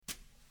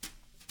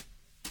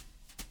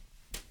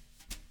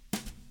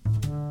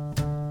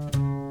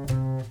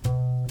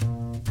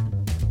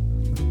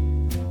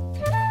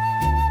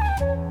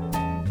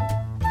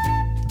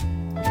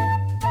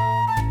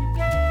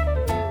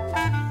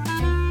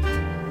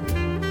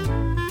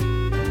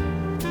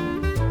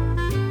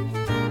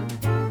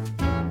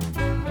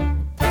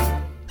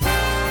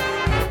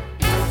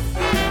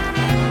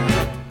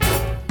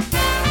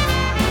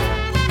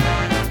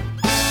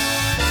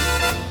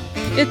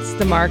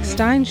The Mark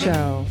Steyn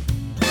Show.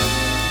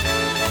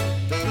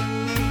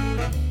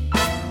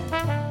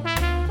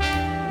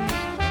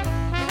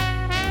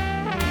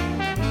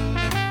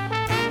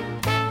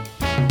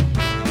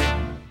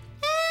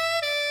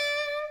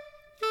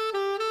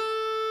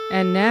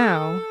 And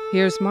now,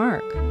 here's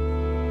Mark.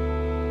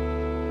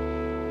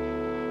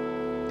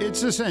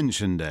 It's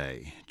Ascension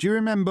Day. Do you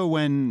remember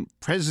when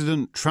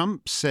President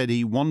Trump said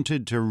he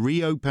wanted to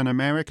reopen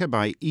America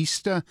by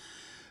Easter?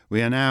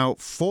 We are now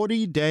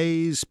 40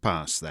 days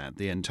past that,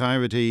 the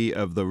entirety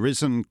of the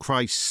risen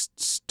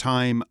Christ's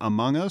time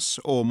among us,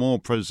 or more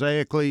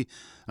prosaically,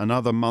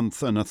 another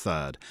month and a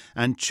third.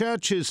 And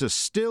churches are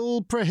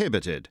still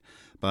prohibited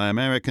by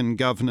American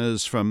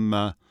governors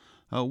from,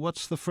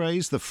 what's the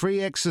phrase? The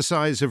free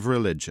exercise of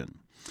religion.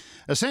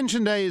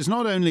 Ascension Day is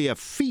not only a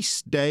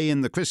feast day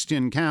in the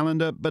Christian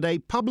calendar, but a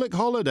public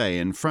holiday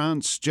in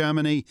France,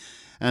 Germany,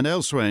 and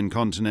elsewhere in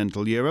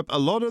continental Europe. A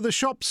lot of the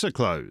shops are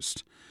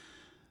closed.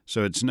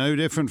 So it's no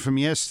different from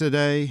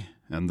yesterday,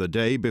 and the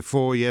day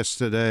before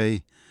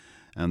yesterday,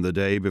 and the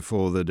day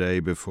before the day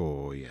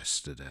before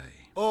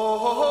yesterday.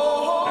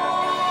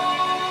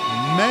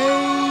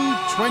 May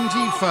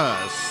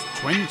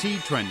 21st,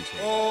 2020.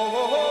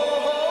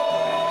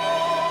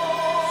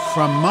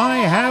 From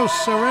my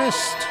house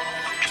arrest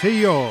to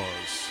yours.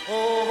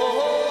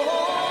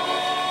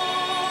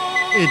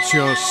 It's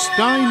your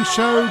Steyn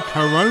Show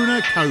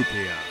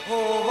Coronacopia.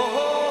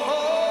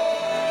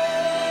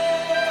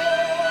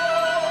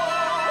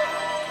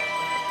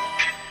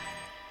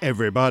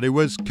 Everybody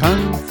was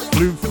kung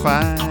flu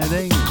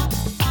fighting.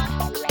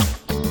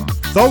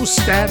 Those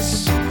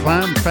stats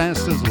climbed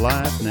fast as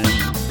lightning.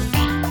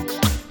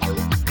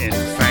 In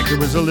fact, it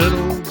was a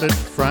little bit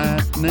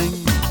frightening.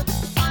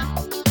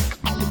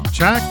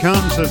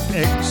 Icons of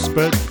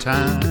expert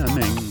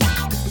timing.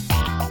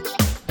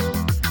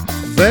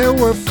 There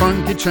were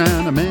funky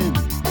Chinamen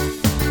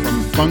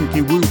from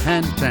funky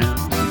Wuhan town.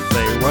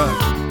 They were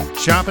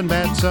chopping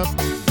bats up,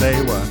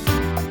 they were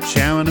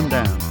chowing them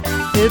down.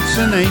 It's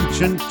an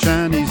ancient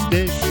Chinese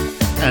dish,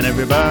 and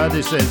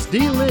everybody says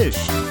delish.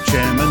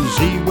 Chairman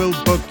Xi will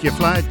book your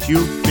flight,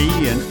 you'll be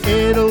in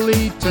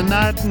Italy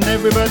tonight, and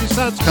everybody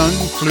starts kung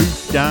flu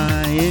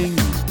dying.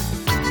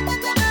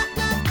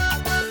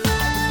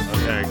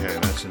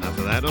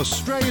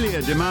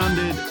 Australia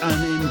demanded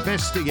an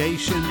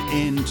investigation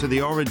into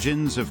the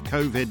origins of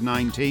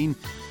COVID-19,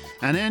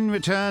 and in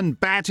return,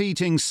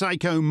 bat-eating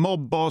psycho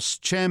mob boss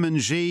Chairman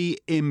Xi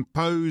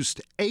imposed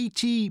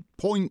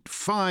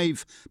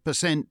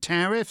 80.5%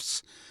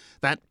 tariffs.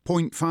 That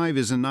 0.5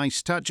 is a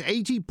nice touch.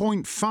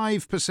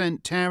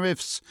 80.5%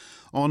 tariffs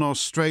on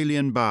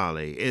Australian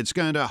barley. It's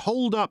going to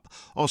hold up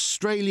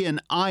Australian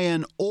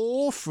iron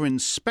ore for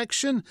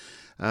inspection.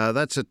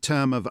 That's a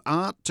term of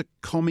art to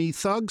commie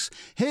thugs.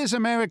 Here's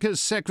America's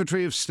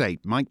Secretary of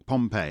State, Mike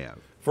Pompeo.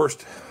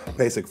 First,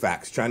 basic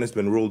facts. China's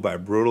been ruled by a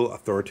brutal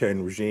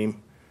authoritarian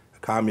regime, a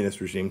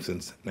communist regime,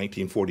 since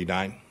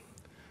 1949.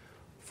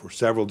 For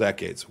several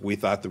decades, we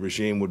thought the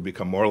regime would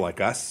become more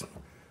like us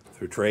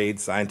through trade,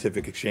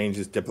 scientific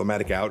exchanges,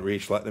 diplomatic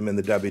outreach, letting them in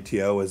the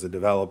WTO as a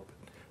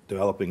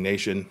developing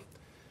nation.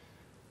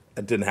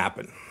 That didn't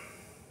happen.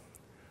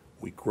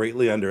 We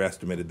greatly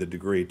underestimated the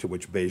degree to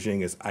which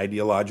Beijing is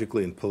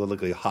ideologically and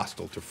politically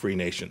hostile to free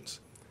nations.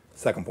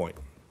 Second point,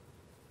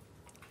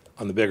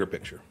 on the bigger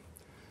picture.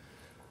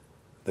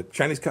 The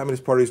Chinese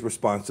Communist Party's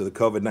response to the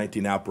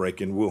COVID-19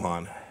 outbreak in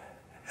Wuhan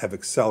have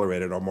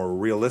accelerated our more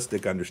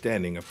realistic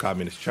understanding of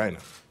communist China.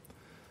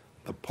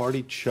 The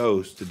party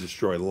chose to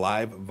destroy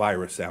live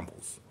virus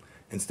samples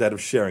instead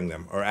of sharing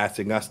them or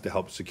asking us to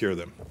help secure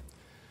them.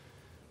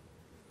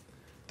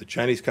 The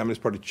Chinese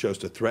Communist Party chose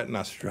to threaten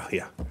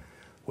Australia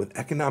with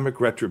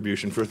economic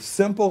retribution for the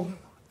simple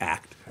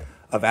act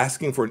of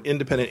asking for an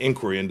independent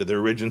inquiry into the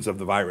origins of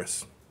the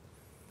virus.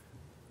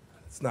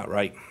 It's not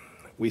right.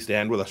 We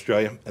stand with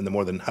Australia and the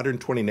more than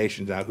 120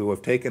 nations now who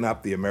have taken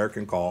up the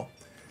American call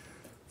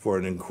for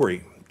an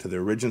inquiry to the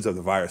origins of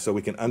the virus so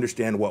we can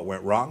understand what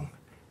went wrong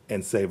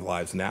and save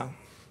lives now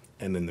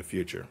and in the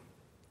future.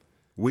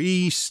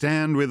 We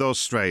stand with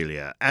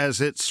Australia.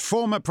 As its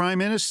former Prime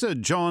Minister,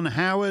 John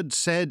Howard,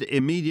 said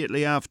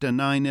immediately after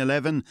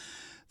 9/11,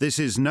 this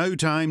is no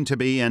time to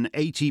be an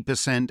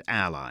 80%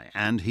 ally,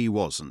 and he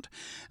wasn't.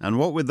 And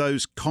what with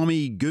those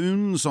commie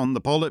goons on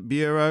the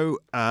Politburo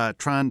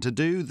trying to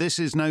do, this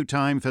is no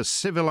time for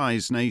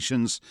civilized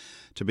nations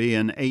to be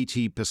an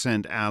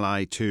 80%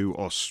 ally to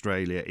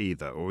Australia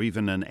either, or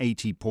even an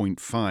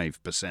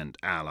 80.5%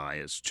 ally,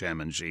 as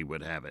Chairman Xi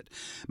would have it.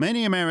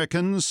 Many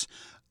Americans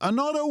are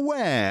not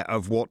aware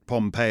of what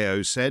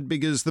Pompeo said,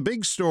 because the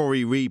big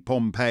story re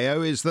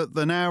Pompeo is that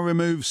the now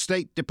removed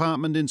State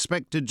Department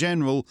Inspector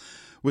General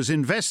was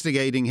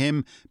investigating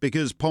him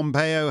because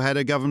Pompeo had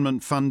a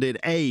government-funded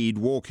aide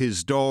walk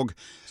his dog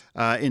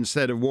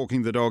instead of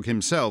walking the dog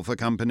himself,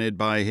 accompanied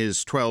by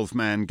his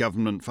 12-man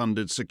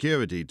government-funded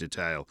security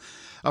detail.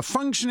 A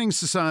functioning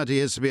society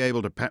has to be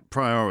able to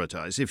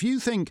prioritize. If you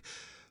think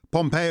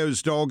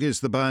Pompeo's dog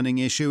is the burning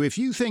issue. If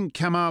you think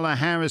Kamala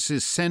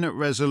Harris's Senate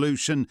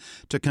resolution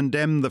to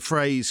condemn the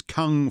phrase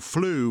Kung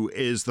Flu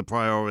is the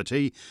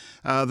priority,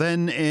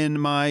 then in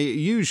my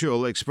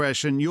usual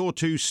expression, you're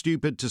too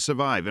stupid to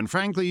survive. And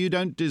frankly, you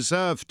don't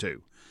deserve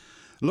to.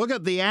 Look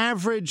at the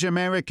average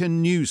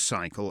American news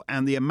cycle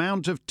and the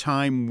amount of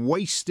time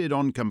wasted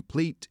on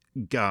complete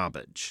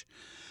garbage.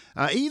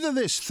 Either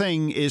this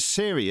thing is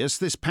serious,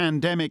 this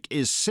pandemic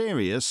is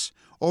serious,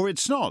 or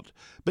it's not.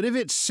 But if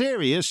it's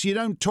serious, you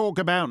don't talk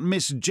about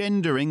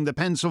misgendering the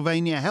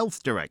Pennsylvania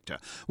health director.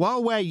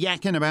 While we're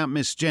yakking about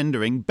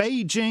misgendering,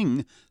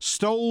 Beijing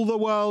stole the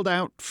world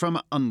out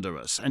from under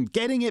us, and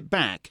getting it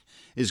back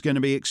is going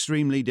to be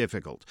extremely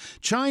difficult.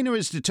 China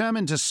is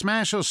determined to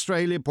smash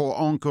Australia pour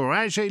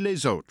encourager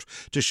les autres,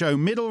 to show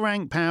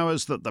middle-rank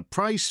powers that the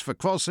price for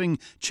crossing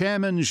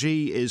Chairman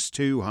Xi is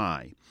too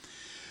high.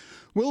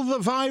 Will the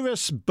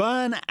virus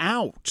burn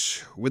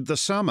out with the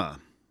summer?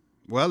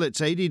 Well,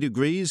 it's 80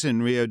 degrees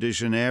in Rio de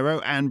Janeiro,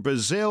 and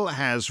Brazil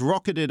has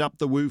rocketed up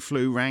the Wu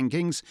Flu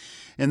rankings.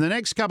 In the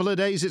next couple of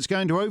days, it's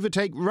going to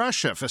overtake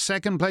Russia for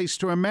second place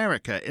to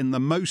America in the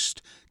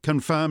most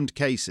confirmed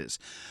cases.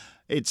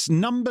 It's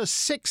number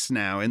 6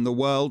 now in the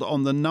world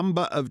on the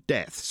number of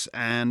deaths,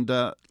 and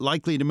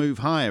likely to move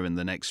higher in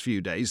the next few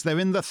days. They're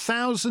in the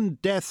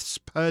 1,000 deaths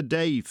per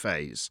day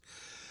phase,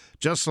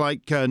 just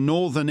like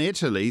northern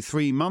Italy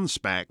 3 months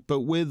back, but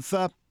with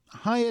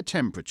higher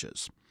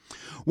temperatures.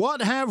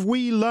 What have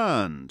we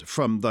learned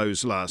from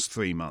those last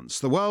 3 months?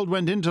 The world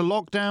went into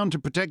lockdown to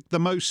protect the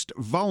most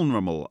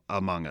vulnerable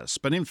among us.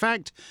 But in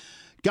fact,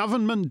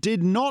 government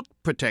did not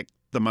protect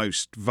the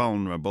most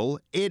vulnerable.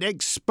 It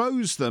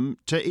exposed them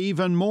to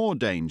even more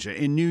danger.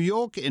 In New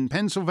York, in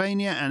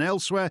Pennsylvania, and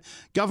elsewhere,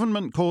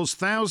 government caused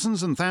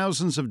thousands and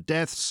thousands of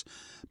deaths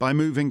by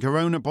moving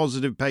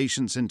corona-positive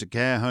patients into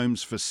care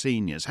homes for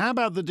seniors. How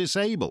about the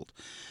disabled?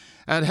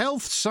 At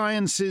Health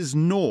Sciences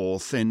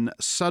North in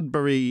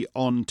Sudbury,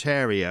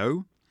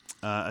 Ontario,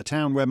 a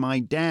town where my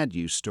dad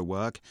used to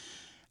work,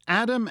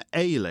 Adam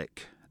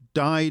Alick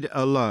died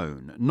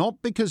alone,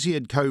 not because he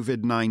had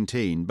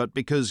COVID-19, but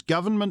because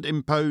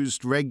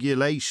government-imposed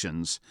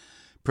regulations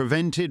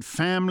prevented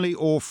family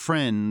or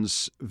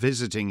friends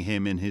visiting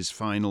him in his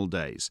final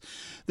days.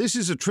 This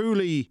is a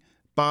truly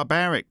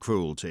barbaric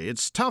cruelty.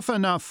 It's tough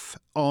enough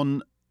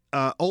on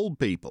old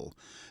people,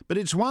 but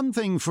it's one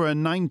thing for a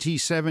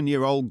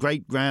 97-year-old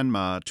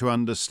great-grandma to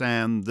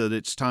understand that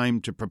it's time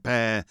to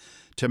prepare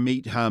to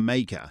meet her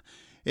maker.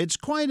 It's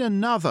quite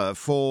another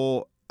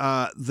for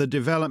the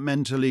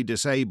developmentally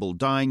disabled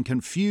dying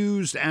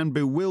confused and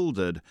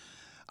bewildered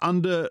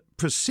under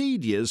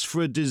procedures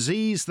for a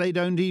disease they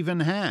don't even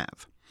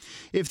have.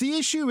 If the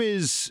issue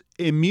is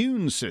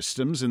immune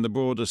systems in the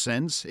broader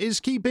sense, is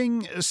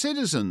keeping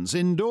citizens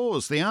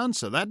indoors the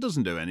answer? That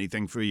doesn't do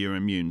anything for your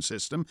immune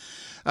system.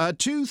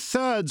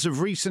 2/3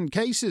 of recent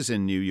cases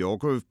in New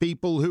York are of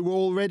people who were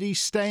already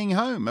staying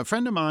home. A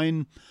friend of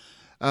mine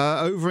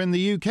over in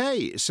the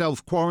UK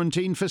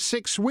self-quarantined for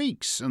 6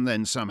 weeks and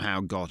then somehow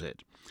got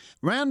it.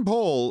 Rand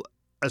Paul,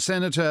 a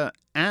senator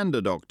and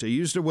a doctor,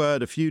 used a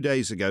word a few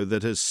days ago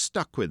that has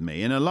stuck with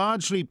me. In a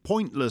largely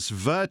pointless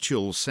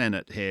virtual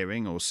Senate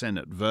hearing, or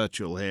Senate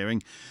virtual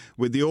hearing,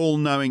 with the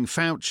all-knowing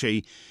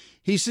Fauci,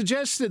 he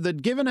suggested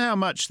that given how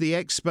much the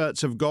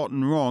experts have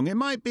gotten wrong, it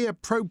might be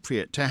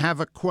appropriate to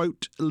have a,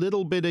 quote,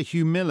 little bit of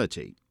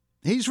humility.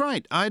 He's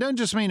right. I don't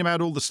just mean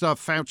about all the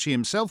stuff Fauci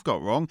himself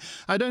got wrong.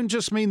 I don't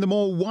just mean the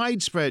more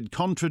widespread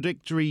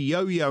contradictory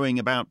yo-yoing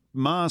about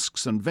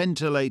masks and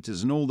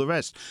ventilators and all the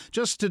rest.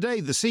 Just today,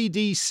 the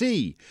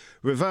CDC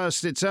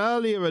reversed its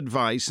earlier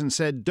advice and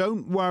said,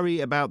 don't worry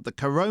about the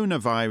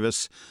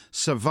coronavirus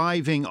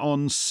surviving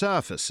on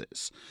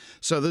surfaces.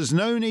 So there's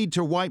no need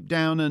to wipe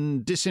down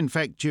and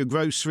disinfect your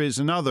groceries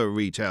and other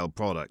retail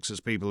products, as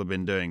people have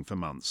been doing for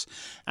months.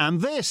 And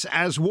this,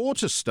 as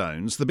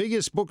Waterstones, the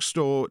biggest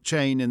bookstore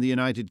chain in the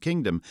United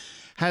Kingdom,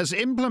 has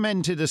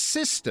implemented a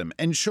system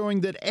ensuring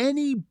that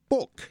any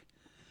book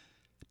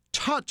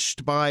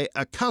touched by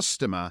a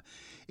customer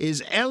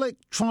is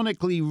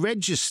electronically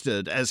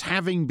registered as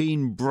having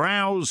been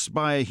browsed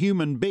by a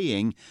human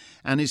being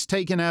and is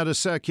taken out of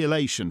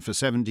circulation for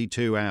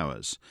 72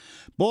 hours.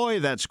 Boy,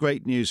 that's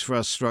great news for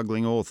us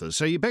struggling authors.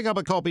 So you pick up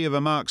a copy of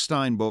a Mark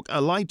Stein book,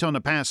 alight on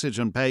a passage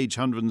on page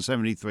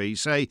 173,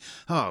 say,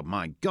 oh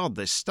my God,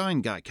 this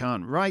Stein guy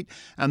can't write,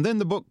 and then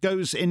the book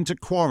goes into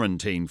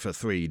quarantine for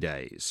 3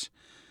 days.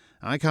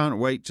 I can't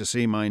wait to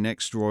see my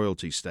next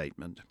royalty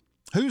statement.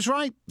 Who's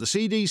right? The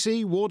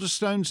CDC,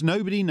 Waterstones?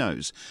 Nobody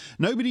knows.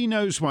 Nobody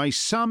knows why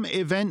some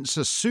events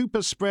are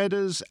super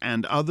spreaders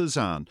and others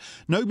aren't.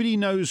 Nobody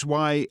knows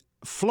why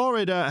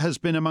Florida has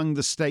been among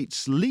the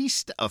states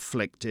least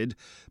afflicted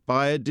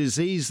by a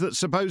disease that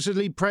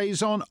supposedly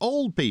preys on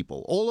old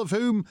people, all of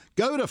whom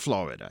go to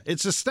Florida.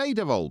 It's a state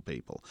of old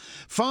people.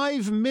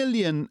 5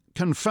 million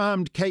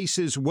confirmed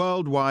cases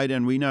worldwide,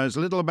 and we know as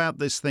little about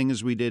this thing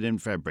as we did in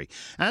February.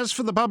 As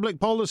for the public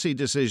policy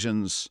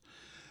decisions,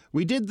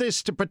 We did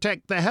this to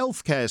protect the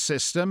healthcare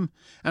system,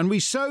 and we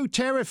so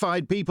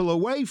terrified people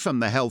away from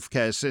the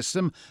healthcare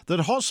system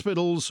that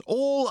hospitals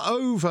all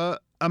over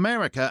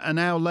America are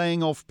now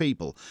laying off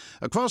people.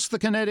 Across the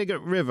Connecticut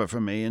River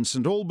from me in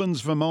St.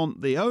 Albans,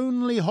 Vermont, the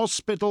only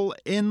hospital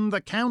in the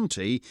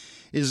county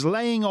is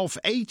laying off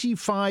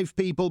 85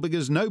 people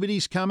because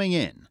nobody's coming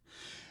in.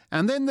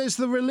 And then there's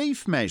the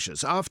relief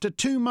measures. After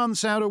 2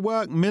 months out of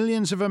work,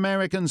 millions of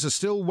Americans are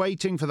still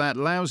waiting for that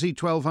lousy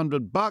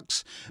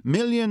 $1,200.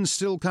 Millions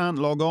still can't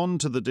log on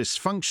to the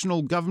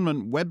dysfunctional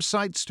government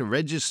websites to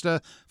register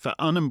for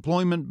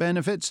unemployment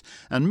benefits.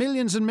 And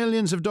millions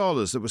of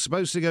dollars that were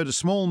supposed to go to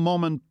small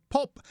mom and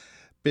pop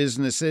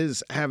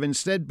businesses have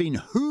instead been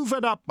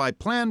hoovered up by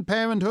Planned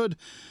Parenthood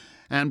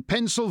and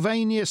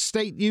Pennsylvania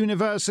State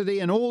University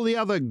and all the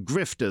other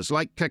grifters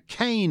like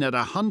cocaine at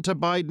a Hunter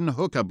Biden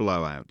hooker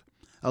blowout.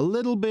 A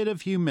little bit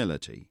of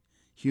humility.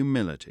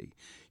 Humility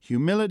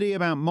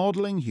about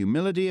modeling,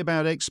 humility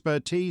about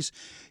expertise,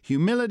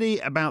 humility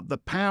about the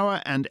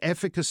power and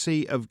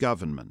efficacy of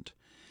government.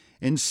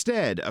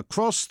 Instead,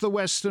 across the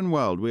Western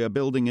world, we are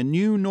building a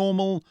new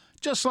normal,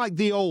 just like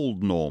the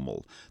old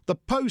normal, the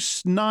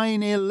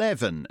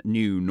post-9/11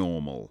 new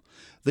normal,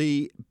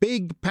 the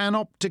big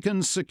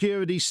panopticon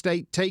security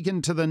state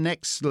taken to the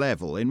next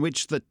level, in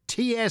which the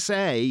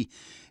TSA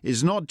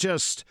is not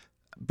just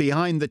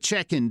behind the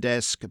check-in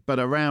desk, but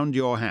around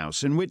your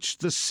house, in which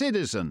the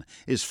citizen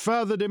is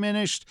further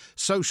diminished,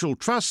 social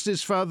trust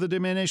is further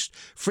diminished,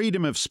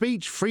 freedom of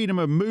speech, freedom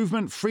of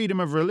movement,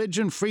 freedom of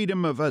religion,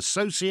 freedom of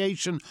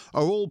association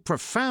are all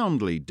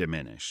profoundly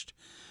diminished.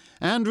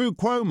 Andrew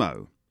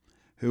Cuomo,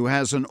 who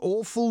has an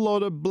awful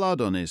lot of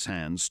blood on his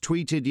hands,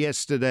 tweeted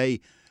yesterday,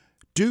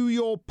 "Do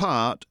your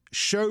part,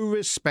 show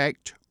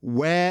respect,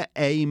 wear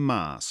a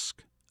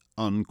mask,"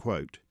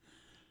 unquote.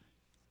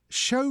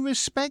 Show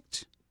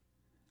respect?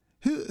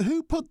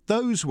 Who put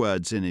those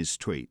words in his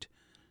tweet?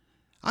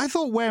 I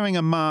thought wearing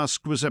a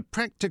mask was a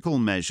practical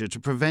measure to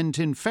prevent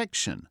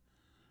infection.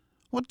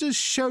 What does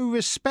show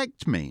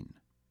respect mean?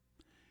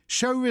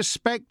 Show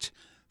respect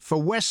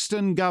for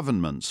Western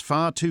governments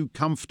far too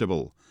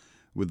comfortable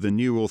with the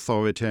new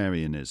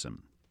authoritarianism.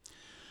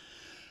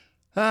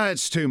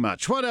 It's too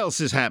much. What else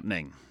is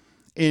happening?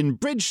 In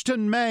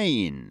Bridgeton,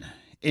 Maine,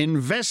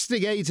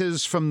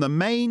 investigators from the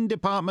Maine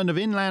Department of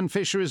Inland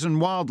Fisheries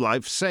and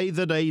Wildlife say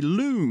that a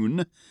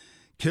loon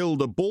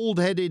killed a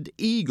bald-headed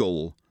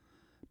eagle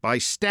by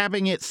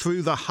stabbing it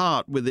through the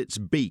heart with its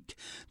beak.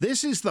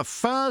 This is the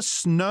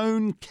first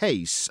known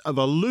case of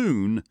a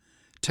loon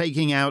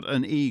taking out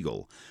an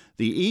eagle.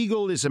 The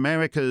eagle is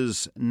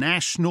America's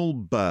national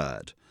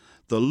bird.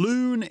 The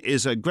loon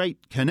is a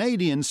great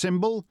Canadian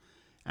symbol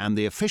and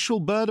the official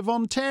bird of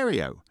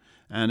Ontario,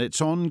 and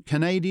it's on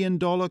Canadian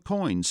dollar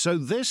coins. So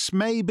this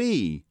may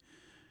be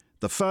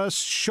the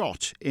first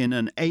shot in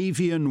an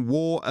avian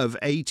war of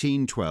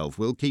 1812.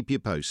 We'll keep you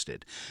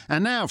posted.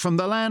 And now, from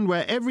the land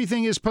where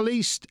everything is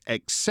policed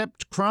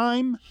except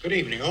crime. Good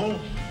evening,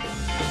 all.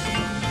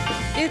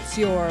 It's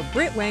your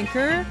Brit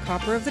Wanker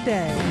Copper of the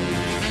Day.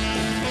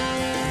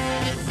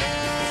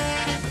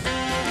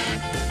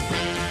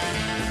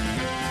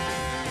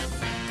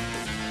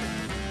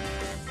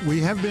 We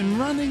have been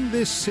running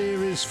this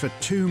series for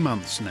 2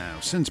 months now,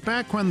 since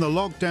back when the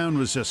lockdown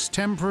was just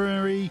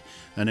temporary,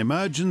 an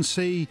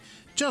emergency,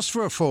 just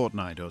for a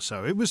fortnight or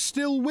so. It was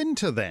still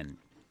winter then.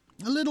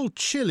 A little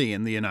chilly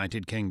in the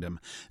United Kingdom.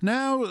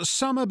 Now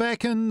summer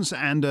beckons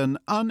and an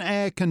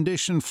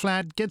unair-conditioned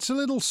flat gets a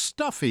little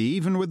stuffy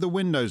even with the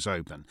windows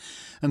open.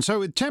 And so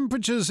with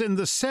temperatures in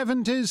the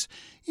 70s,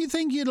 you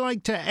think you'd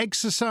like to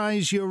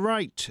exercise your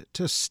right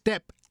to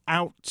step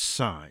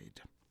outside.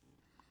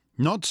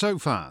 Not so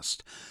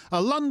fast.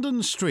 A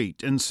London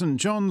street in St.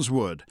 John's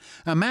Wood.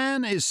 A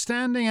man is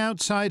standing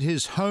outside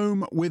his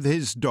home with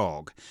his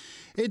dog.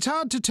 It's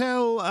hard to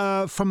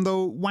tell from the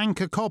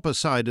wanker copper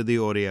side of the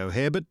audio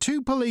here, but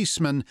 2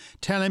 policemen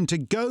tell him to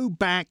go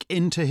back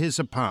into his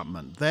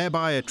apartment,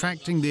 thereby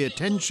attracting the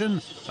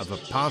attention of a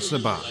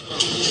passerby.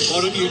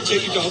 Why don't you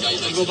take your dog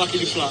and go back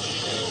in your flat?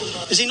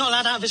 Is he not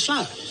allowed out of his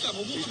flat?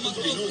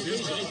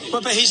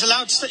 Well, but he's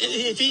allowed to,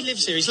 if he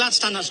lives here, he's allowed to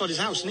stand outside his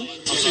house, isn't he?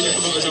 I've seen him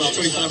come out his house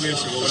 25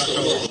 minutes ago with that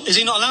dog. Is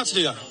he not allowed to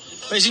do that?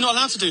 But is he not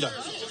allowed to do that?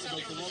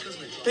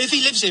 But if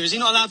he lives here, is he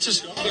not allowed to...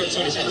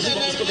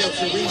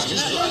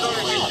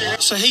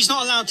 So he's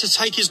not allowed to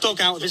take his dog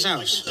out of his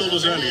house? Told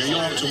us earlier, you're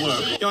out to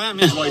work. Yeah, I am,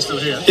 yeah. That's why he's still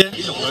here. Yeah.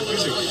 He's not working,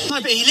 is he?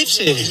 No, but he lives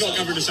here. He's not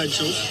covered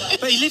essentials.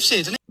 But he lives here,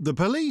 doesn't he? The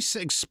police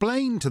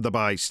explained to the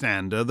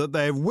bystander that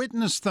they've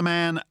witnessed the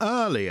man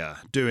earlier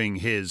doing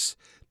his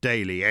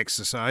daily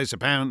exercise.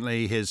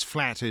 Apparently his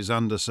flat is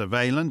under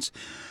surveillance,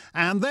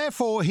 and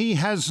therefore he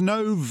has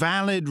no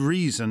valid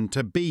reason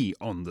to be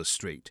on the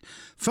street.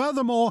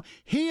 Furthermore,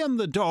 he and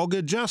the dog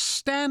are just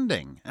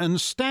standing, and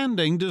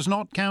standing does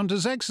not count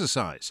as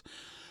exercise.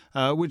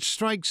 which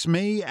strikes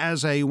me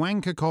as a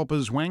wanker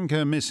copper's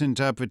wanker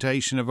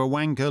misinterpretation of a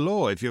wanker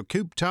law. If you're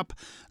cooped up,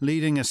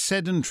 leading a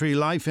sedentary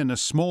life in a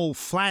small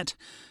flat,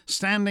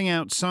 standing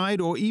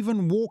outside or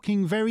even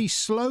walking very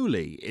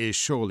slowly is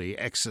surely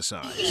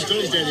exercise. He's done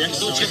his daily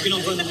exercise. Checking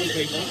on vulnerable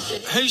people.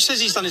 Who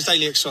says he's done his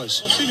daily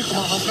exercise? I've seen him come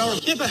out half an hour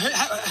ago. Yeah, but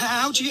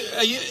how do you...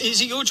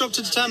 is it your job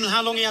to determine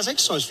how long he has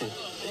exercise for?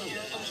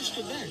 I'm just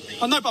stood there.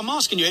 I know, but I'm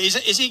asking you, is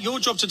it your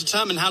job to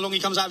determine how long he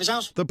comes out of his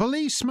house? The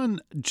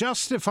policeman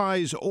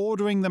justifies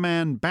ordering the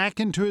man back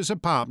into his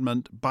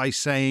apartment by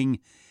saying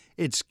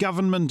it's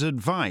government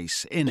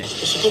advice, innit?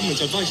 It's the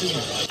government advice,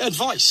 isn't it?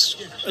 Advice.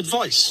 Yeah.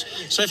 Advice.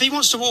 So if he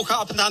wants to walk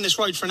up and down this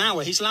road for an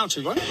hour, he's allowed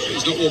to, right?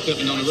 He's not walking up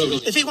and down the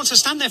road. If he wants to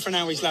stand there for an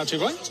hour, he's allowed to,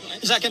 right?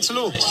 Is that against the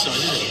law?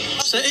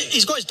 So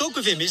he's got his dog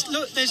with him.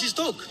 Look, there's his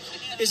dog.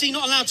 Is he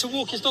not allowed to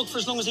walk his dog for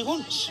as long as he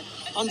wants?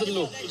 Under the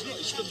law. He's not,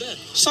 he's stood there.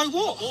 So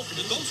what? Walking,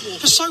 the dog's walking.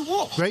 But so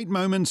what? Great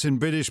moments in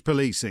British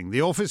policing.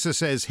 The officer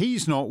says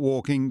he's not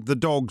walking, the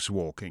dog's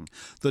walking.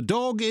 The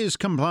dog is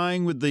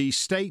complying with the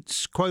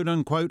state's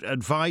quote-unquote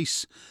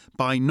advice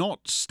by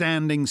not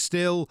standing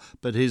still,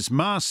 but his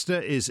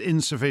master is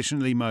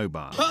insufficiently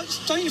mobile. But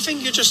don't you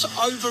think you're just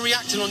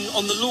overreacting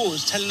on the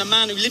laws, telling a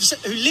man who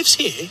lives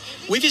here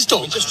with his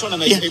dog? We're just trying to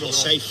make people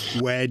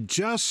safe. We're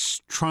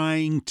just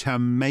trying to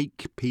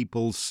make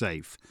people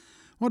safe.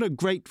 What a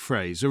great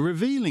phrase, a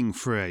revealing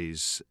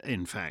phrase,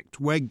 in fact.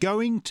 We're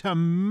going to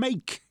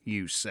make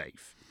you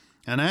safe.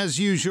 And as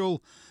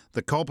usual,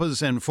 the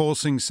coppers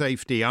enforcing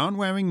safety aren't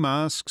wearing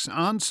masks,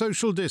 aren't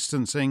social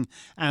distancing,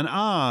 and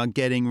are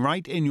getting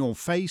right in your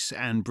face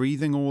and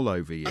breathing all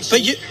over you.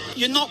 But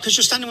you're not, because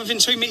you're standing within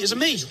 2 metres of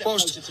me.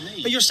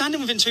 But you're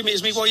standing within 2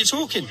 metres of me while you're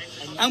talking.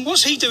 And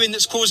what's he doing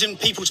that's causing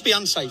people to be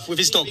unsafe with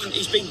his dog?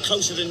 He's been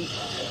closer than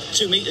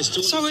 2 metres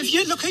to... So if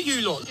you look at you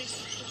lot,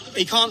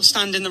 he can't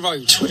stand in the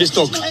road with his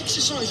dog. He's not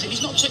exercising.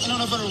 He's not checking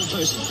on a vulnerable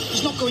person.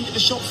 He's not going to the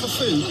shop for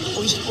food,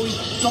 or he's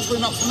not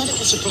going out for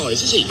medical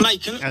supplies, is he?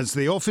 Mate, as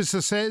the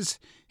officer says,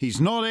 he's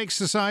not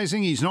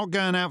exercising, he's not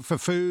going out for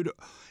food,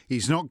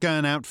 he's not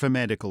going out for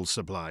medical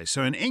supplies.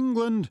 So in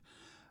England,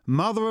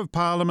 Mother of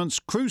Parliament's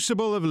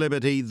crucible of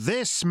liberty,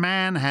 this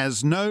man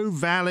has no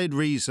valid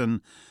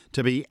reason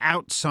to be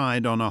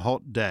outside on a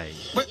hot day.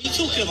 What are you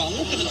talking about? I'm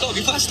walking the dog.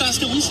 If I stand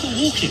still, he's still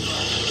walking.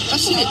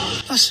 That's it.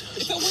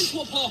 If I went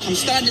to a park, I'm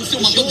standing still,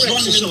 my dog's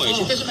running in the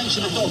park. It doesn't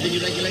mention a dog in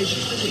your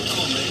regulations, does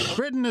it?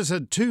 Britain has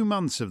had 2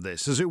 months of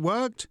this. Has it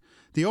worked?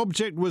 The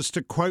object was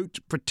to, quote,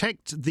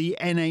 protect the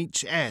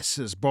NHS,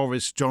 as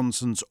Boris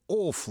Johnson's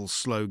awful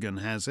slogan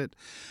has it.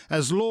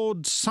 As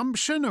Lord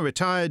Sumption, a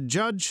retired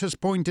judge, has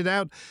pointed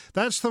out,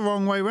 that's the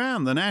wrong way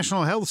round. The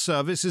National Health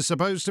Service is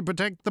supposed to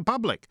protect the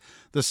public,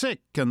 the sick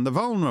and the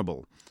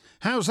vulnerable.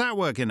 How's that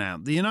working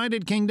out? The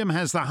United Kingdom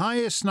has the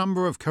highest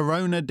number of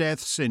corona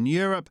deaths in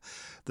Europe,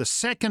 the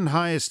second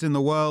highest in the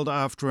world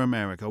after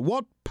America.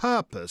 What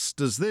purpose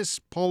does this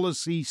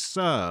policy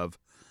serve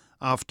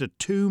after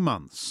 2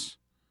 months?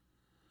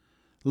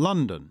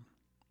 London,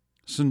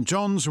 St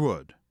John's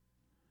Wood.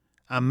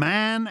 A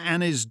man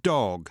and his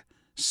dog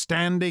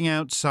standing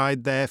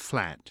outside their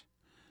flat.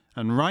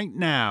 And right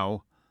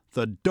now,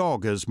 the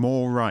dog has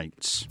more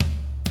rights.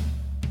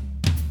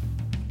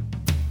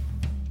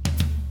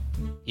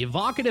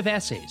 Evocative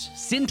essays,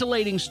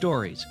 scintillating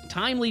stories,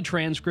 timely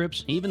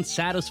transcripts, even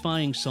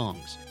satisfying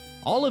songs.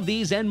 All of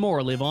these and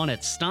more live on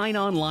at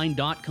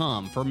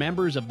steinonline.com for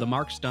members of the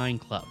Mark Stein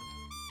Club.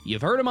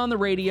 You've heard him on the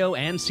radio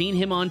and seen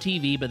him on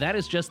TV, but that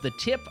is just the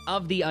tip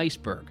of the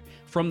iceberg.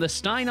 From the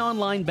Stein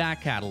Online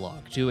back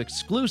catalog to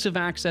exclusive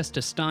access to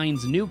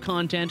Stein's new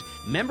content,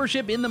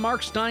 membership in the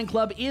Mark Stein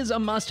Club is a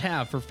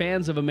must-have for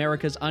fans of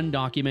America's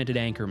undocumented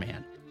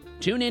anchorman.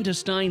 Tune in to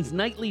Stein's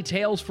nightly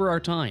Tales for Our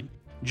Time.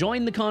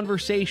 Join the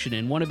conversation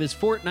in one of his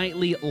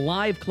fortnightly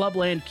live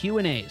Clubland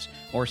Q&As,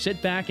 or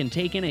sit back and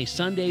take in a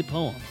Sunday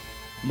poem.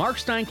 Mark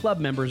Stein Club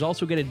members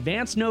also get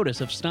advance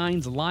notice of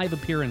Stein's live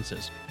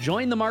appearances.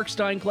 Join the Mark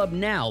Stein Club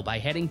now by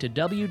heading to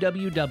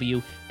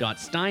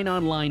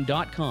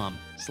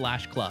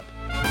www.steinonline.com/club.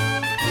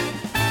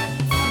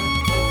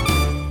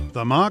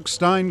 The Mark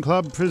Stein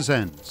Club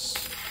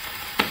presents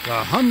The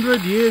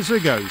 100 Years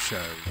Ago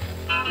Show.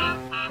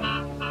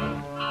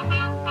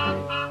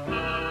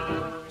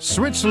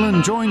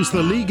 Switzerland joins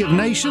the League of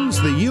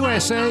Nations, the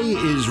USA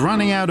is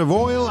running out of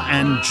oil,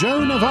 and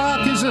Joan of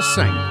Arc is a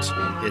saint.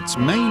 It's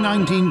May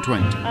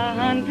 1920.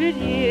 100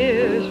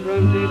 years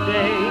from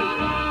today.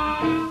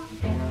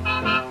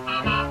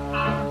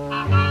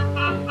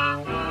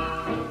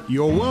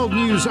 Your World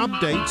News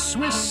update.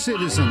 Swiss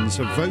citizens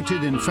have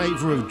voted in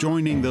favour of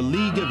joining the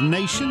League of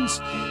Nations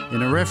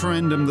in a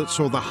referendum that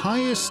saw the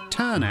highest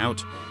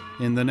turnout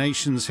in the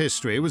nation's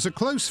history. It was a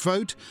close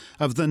vote.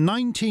 Of the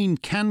 19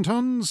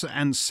 cantons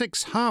and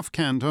 6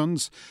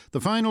 half-cantons, the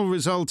final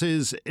result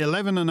is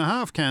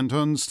 11.5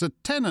 cantons to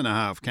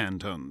 10.5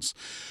 cantons.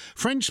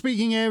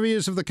 French-speaking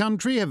areas of the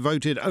country have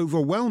voted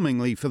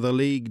overwhelmingly for the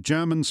League.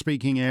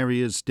 German-speaking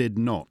areas did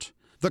not.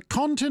 The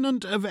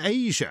continent of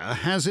Asia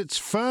has its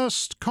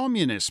first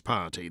Communist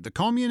Party. The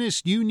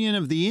Communist Union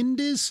of the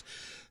Indies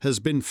has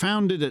been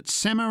founded at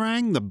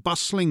Semarang, the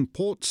bustling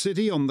port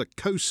city on the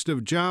coast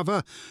of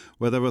Java,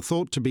 where there are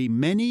thought to be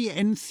many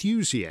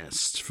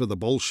enthusiasts for the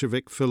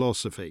Bolshevik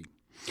philosophy.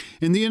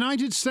 In the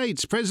United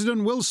States,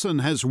 President Wilson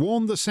has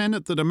warned the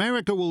Senate that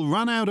America will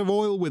run out of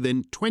oil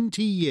within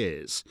 20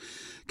 years.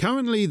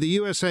 Currently, the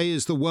USA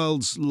is the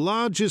world's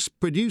largest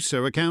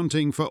producer,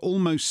 accounting for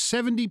almost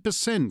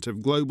 70%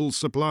 of global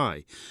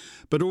supply.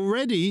 But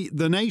already,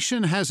 the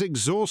nation has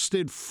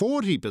exhausted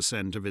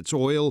 40% of its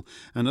oil,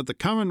 and at the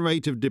current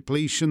rate of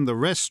depletion, the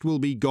rest will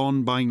be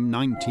gone by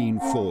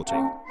 1940.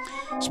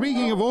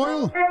 Speaking of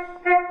oil,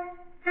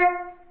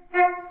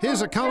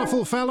 here's a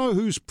colourful fellow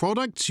whose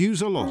products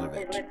use a lot of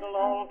it. Little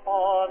old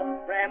Ford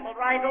rambled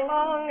right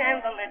along,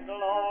 and the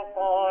little old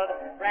Ford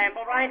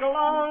rambled right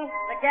along.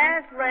 The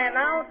gas ran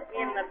out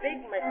in the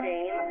big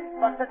machine,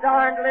 but the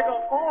darned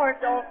little Ford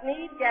don't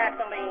need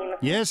gasoline.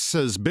 Yes,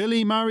 as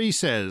Billy Murray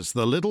says,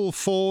 the little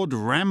Ford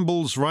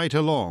rambles right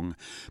along.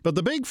 But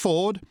the big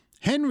Ford,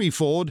 Henry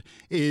Ford,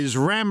 is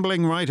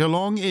rambling right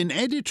along. In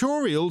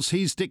editorials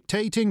he's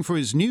dictating for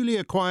his newly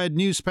acquired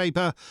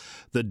newspaper,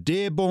 the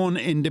Dearborn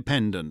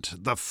Independent.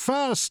 The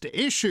first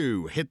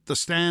issue hit the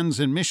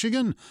stands in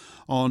Michigan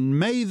on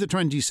May the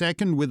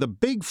 22nd with a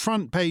big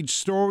front page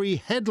story,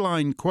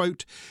 headline,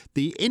 quote,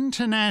 "The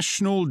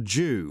International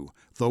Jew,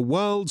 the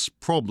World's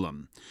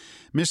Problem."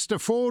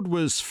 Mr. Ford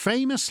was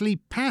famously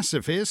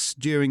pacifist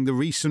during the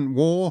recent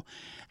war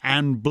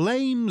and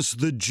blames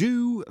the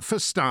Jew for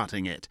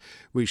starting it.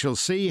 We shall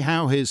see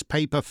how his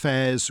paper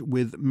fares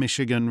with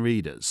Michigan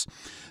readers.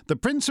 The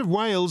Prince of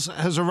Wales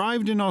has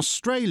arrived in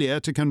Australia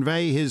to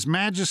convey His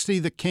Majesty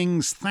the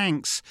King's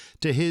thanks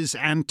to his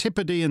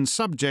Antipodean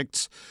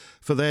subjects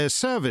for their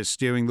service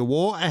during the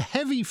war. A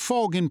heavy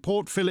fog in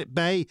Port Phillip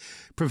Bay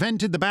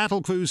prevented the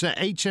battlecruiser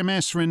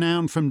HMS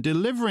Renown from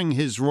delivering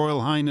His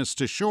Royal Highness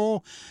to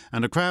shore,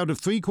 and a crowd of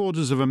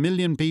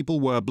 750,000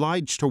 people were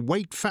obliged to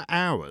wait for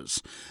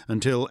hours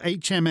until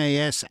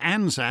HMAS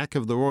Anzac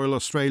of the Royal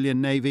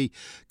Australian Navy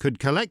could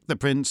collect the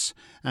Prince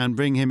and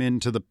bring him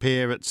into the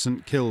pier at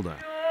St Kilda.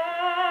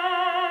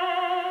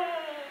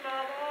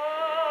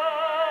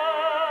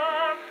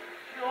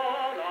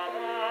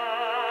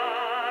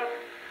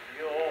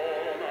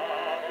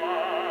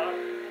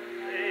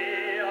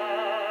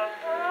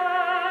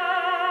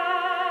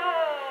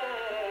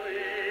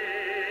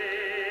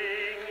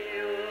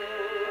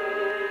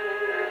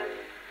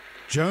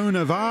 Joan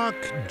of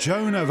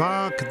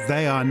Arc,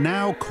 they are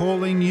now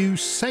calling you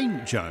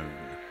Saint Joan.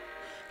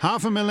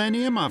 Half a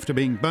millennium after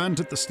being burnt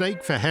at the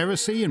stake for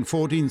heresy in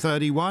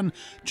 1431,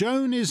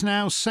 Joan is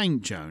now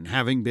Saint Joan,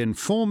 having been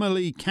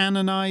formally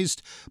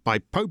canonized by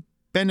Pope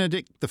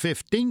Benedict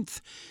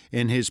XV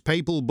in his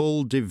papal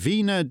bull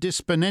Divina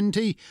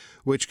Disponenti,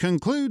 which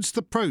concludes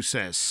the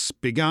process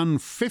begun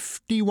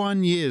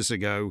 51 years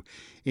ago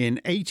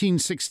in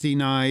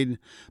 1869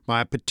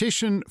 by a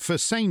petition for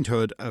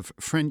sainthood of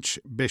French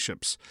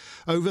bishops.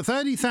 Over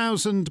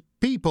 30,000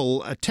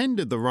 people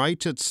attended the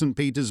rite at St.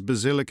 Peter's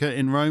Basilica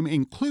in Rome,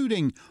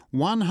 including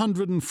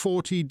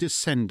 140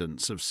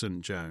 descendants of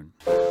St. Joan.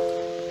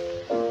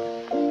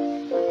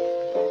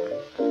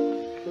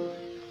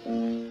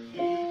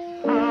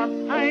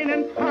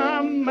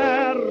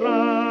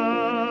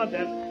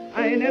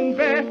 Einen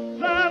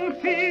bessern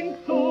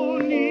findest du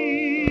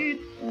nicht.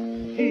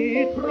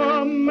 Die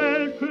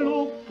Trommel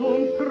schlug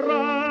und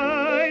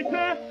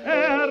kreite,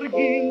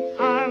 ging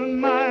an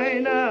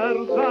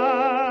meiner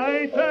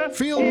Seite.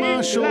 Field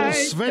Marshal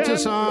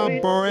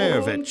Svetozar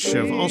Borevich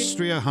of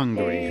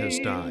Austria-Hungary has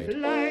died.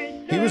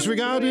 He was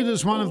regarded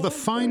as one of the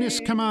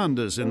finest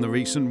commanders in the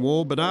recent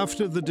war, but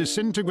after the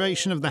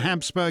disintegration of the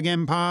Habsburg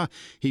Empire,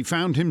 he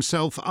found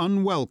himself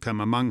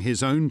unwelcome among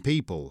his own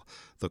people,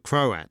 the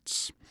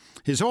Croats.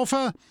 His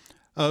offer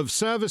of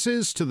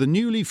services to the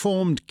newly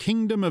formed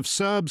Kingdom of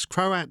Serbs,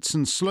 Croats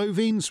and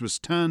Slovenes was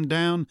turned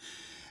down,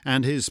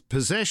 and his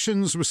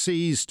possessions were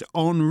seized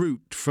en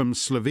route from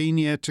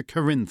Slovenia to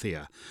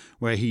Carinthia,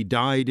 where he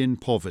died in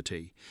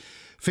poverty.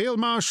 Field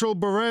Marshal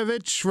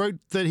Borevich wrote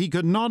that he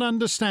could not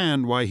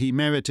understand why he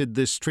merited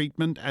this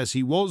treatment, as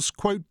he was,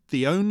 quote,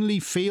 "the only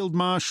field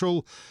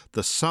marshal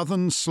the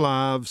southern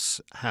Slavs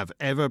have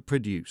ever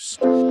produced."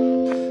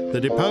 The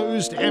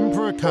deposed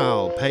Emperor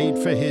Karl paid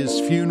for his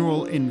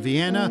funeral in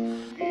Vienna,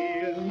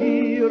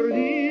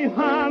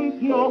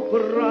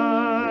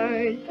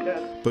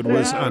 but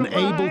was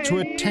unable to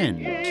attend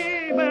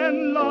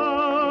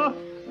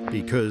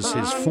because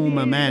His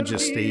former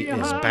Majesty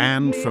is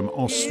banned from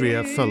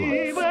Austria for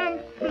life.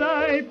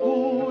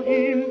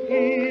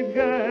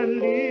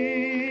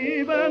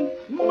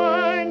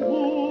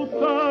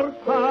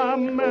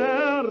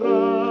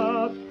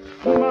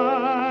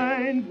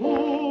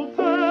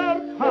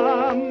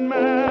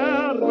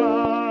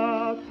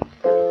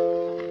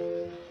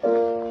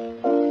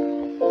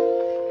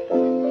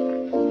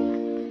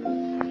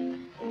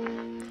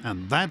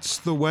 And that's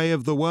the way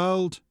of the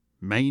world,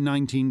 May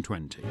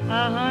 1920.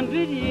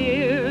 100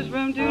 years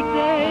from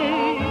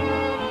today,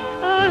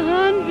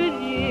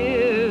 100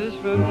 years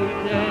from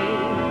today.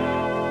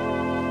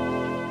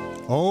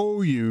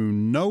 Oh, you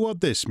know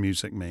what this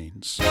music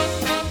means.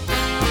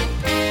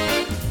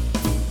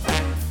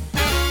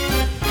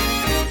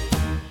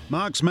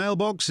 Mark's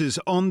mailbox is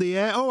on the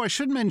air. Oh, I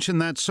should mention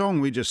that song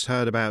we just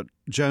heard about,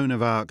 Joan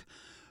of Arc,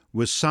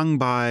 was sung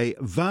by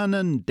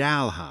Vernon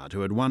Dalhart,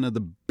 who had one of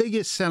the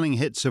biggest selling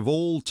hits of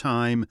all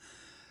time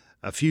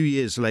a few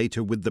years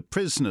later with the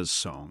Prisoner's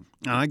Song.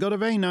 And I got a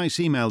very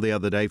nice email the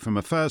other day from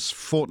a first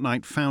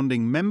fortnight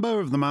founding member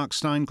of the Mark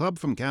Stein Club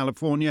from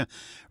California,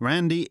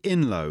 Randy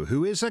Inlow,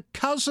 who is a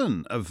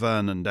cousin of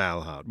Vernon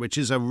Dalhart, which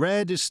is a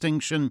rare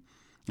distinction,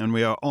 and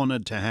we are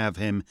honoured to have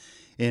him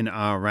in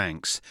our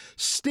ranks.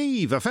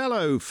 Steve, a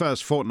fellow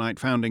first fortnight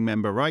founding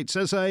member, writes,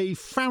 as a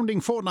founding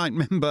fortnight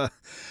member,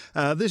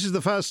 this is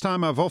the first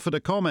time I've offered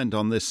a comment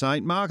on this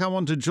site. Mark, I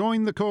want to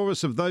join the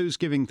chorus of those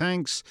giving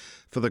thanks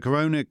for the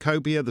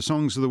Coronacopia, the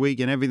songs of the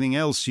week, and everything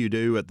else you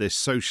do at this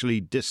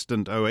socially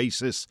distant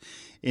oasis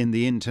in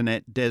the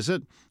internet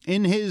desert.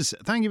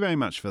 Thank you very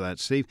much for that,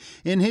 Steve.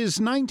 In his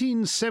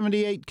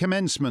 1978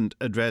 commencement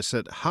address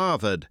at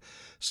Harvard,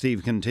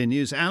 Steve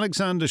continues,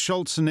 Alexander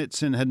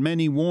Solzhenitsyn had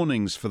many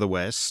warnings for the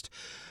West,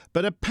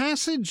 but a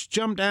passage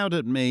jumped out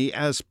at me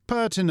as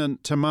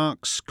pertinent to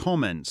Mark's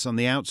comments on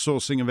the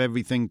outsourcing of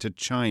everything to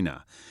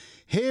China.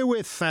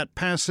 Herewith that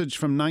passage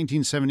from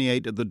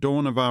 1978 at the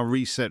dawn of our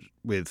reset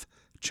with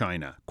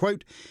China.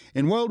 Quote,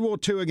 in World War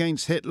II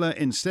against Hitler,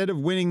 instead of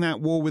winning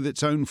that war with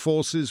its own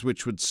forces,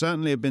 which would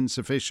certainly have been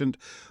sufficient,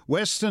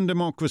 Western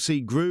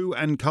democracy grew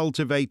and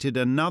cultivated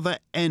another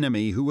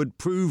enemy who would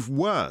prove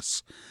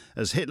worse,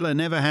 as Hitler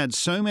never had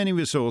so many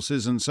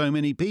resources and so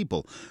many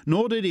people,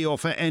 nor did he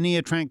offer any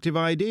attractive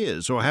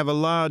ideas or have a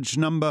large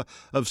number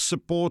of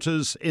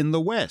supporters in the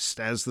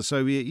West, as the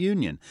Soviet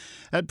Union.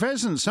 At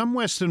present, some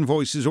Western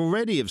voices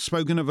already have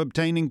spoken of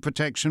obtaining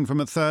protection from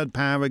a third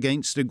power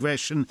against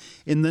aggression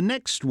in the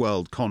next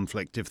world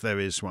conflict, if there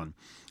is one.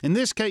 In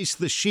this case,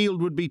 the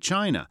shield would be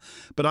China,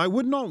 but I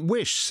would not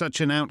wish such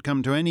an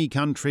outcome to any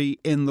country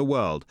in the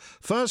world.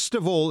 First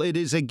of all, it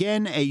is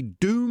again a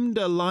doomed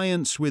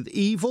alliance with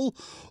evil.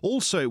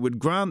 Also, it would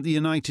grant the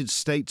United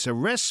States a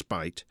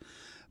respite.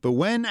 But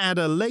when at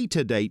a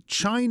later date,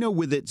 China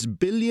with its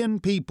billion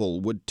people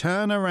would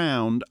turn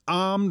around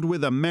armed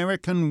with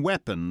American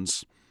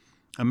weapons,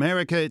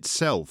 America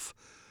itself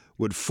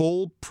would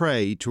fall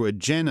prey to a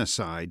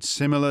genocide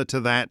similar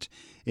to that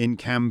in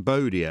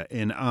Cambodia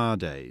in our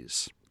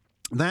days.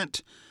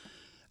 That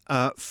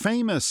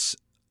famous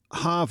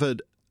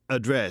Harvard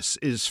address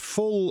is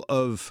full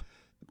of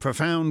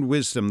profound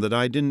wisdom that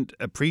I didn't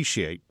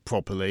appreciate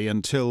properly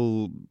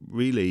until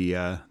really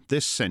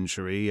this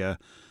century, a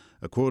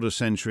quarter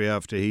century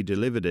after he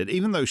delivered it.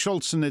 Even though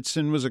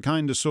Solzhenitsyn was a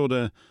kind of sort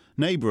of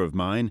neighbour of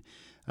mine,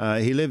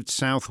 he lived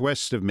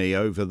southwest of me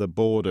over the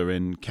border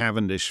in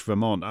Cavendish,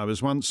 Vermont. I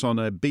was once on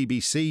a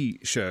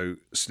BBC show,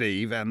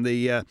 Steve, and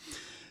the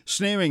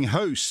sneering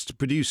host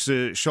produced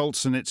a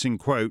Solzhenitsyn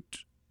quote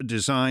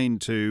designed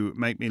to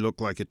make me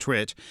look like a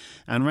twit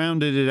and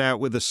rounded it out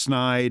with a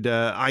snide,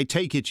 I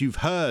take it you've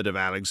heard of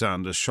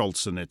Alexander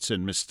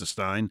Solzhenitsyn, Mr.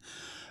 Stein.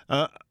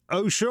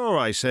 Oh, sure,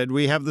 I said,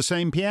 we have the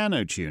same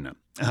piano tuner,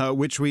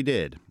 which we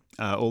did,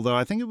 although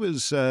I think it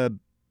was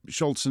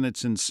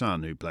Solzhenitsyn's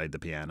son who played the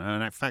piano,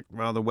 and in fact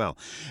rather well.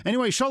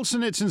 Anyway,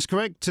 Solzhenitsyn's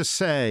correct to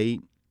say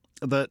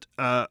that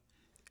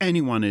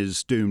anyone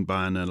is doomed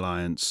by an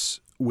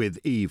alliance with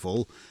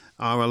evil.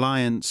 Our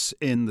alliance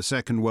in the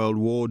Second World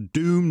War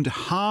doomed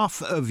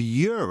half of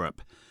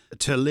Europe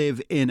to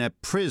live in a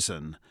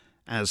prison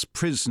as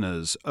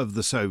prisoners of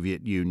the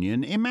Soviet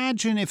Union.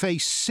 Imagine if a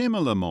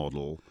similar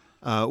model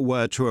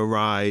were to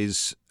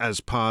arise as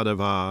part of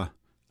our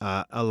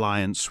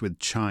alliance with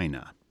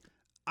China.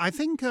 I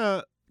think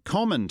a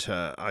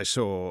commenter I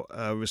saw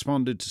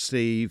responded to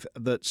Steve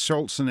that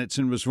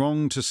Solzhenitsyn was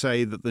wrong to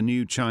say that the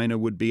new China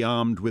would be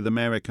armed with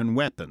American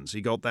weapons. He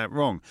got that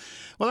wrong.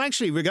 Well,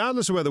 actually,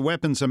 regardless of where the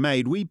weapons are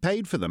made, we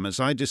paid for them, as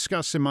I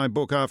discuss in my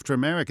book After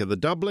America, the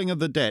doubling of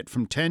the debt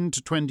from 10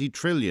 to 20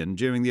 trillion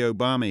during the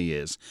Obama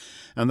years.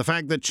 And the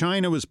fact that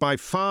China was by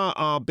far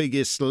our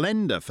biggest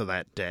lender for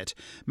that debt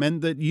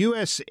meant that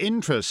U.S.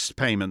 interest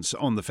payments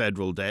on the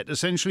federal debt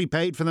essentially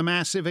paid for the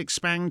massive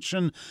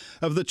expansion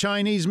of the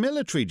Chinese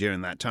military during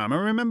that time. I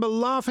remember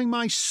laughing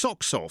my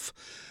socks off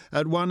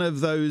at one of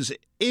those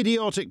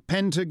idiotic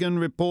Pentagon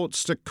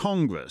reports to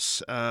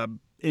Congress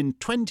in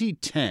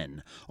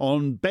 2010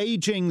 on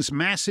Beijing's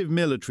massive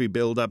military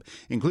buildup,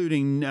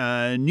 including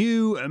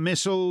new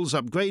missiles,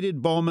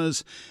 upgraded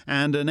bombers,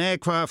 and an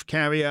aircraft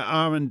carrier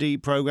R&D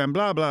program,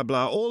 blah, blah,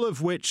 blah, all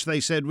of which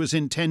they said was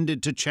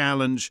intended to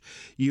challenge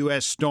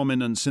U.S.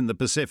 dominance in the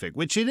Pacific,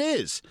 which it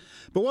is.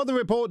 But what the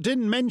report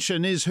didn't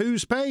mention is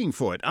who's paying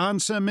for it.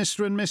 Answer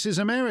Mr. and Mrs.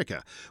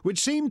 America,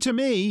 which seemed to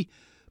me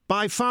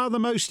by far the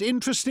most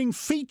interesting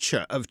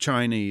feature of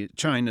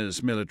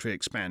China's military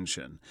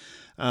expansion.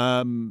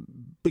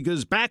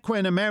 Because back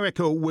when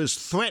America was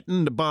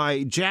threatened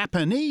by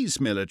Japanese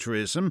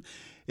militarism,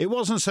 it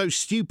wasn't so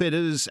stupid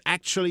as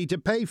actually to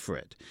pay for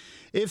it.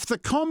 If the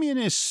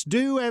communists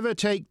do ever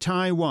take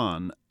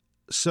Taiwan,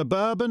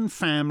 suburban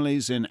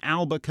families in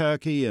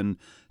Albuquerque and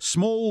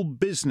small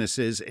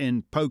businesses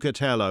in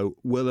Pocatello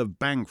will have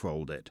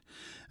bankrolled it.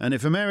 And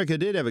if America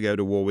did ever go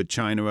to war with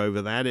China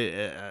over that,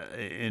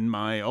 in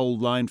my old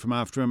line from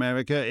After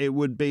America, it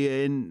would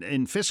be,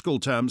 in fiscal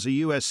terms, a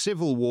U.S.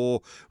 civil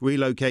war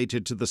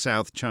relocated to the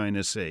South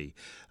China Sea,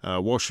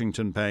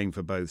 Washington paying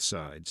for both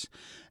sides.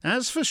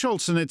 As for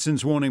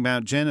Solzhenitsyn's warning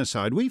about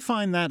genocide, we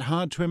find that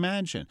hard to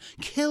imagine.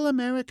 Kill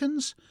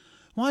Americans?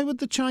 Why would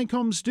the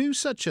Chi-Coms do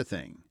such a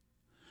thing?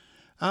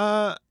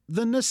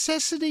 The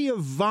necessity of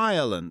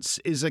violence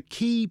is a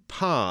key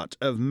part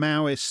of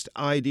Maoist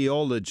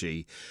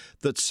ideology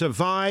that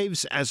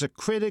survives as a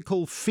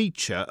critical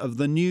feature of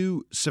the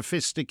new,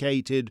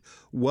 sophisticated,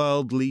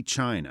 worldly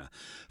China.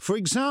 For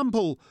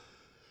example,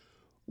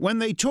 when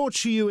they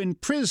torture you in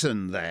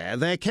prison there,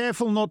 they're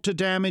careful not to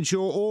damage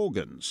your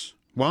organs.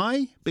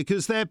 Why?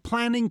 Because they're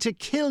planning to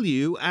kill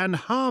you and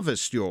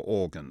harvest your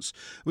organs,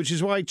 which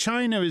is why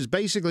China is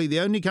basically the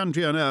only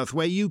country on earth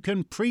where you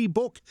can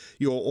pre-book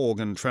your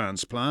organ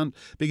transplant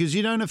because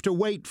you don't have to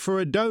wait for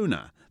a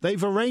donor.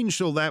 They've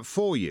arranged all that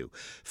for you.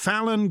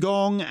 Falun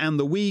Gong and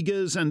the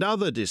Uyghurs and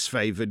other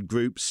disfavored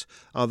groups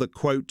are the,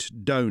 quote,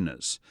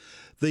 donors.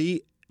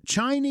 The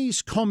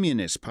Chinese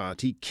Communist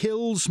Party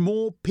kills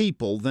more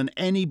people than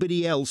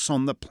anybody else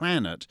on the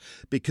planet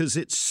because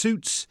it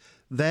suits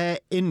their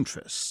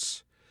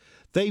interests.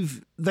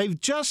 They've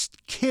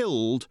just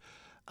killed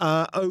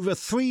over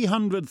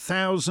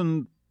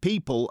 300,000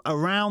 people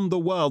around the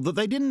world that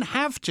they didn't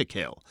have to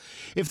kill.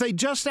 If they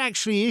just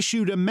actually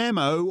issued a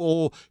memo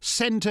or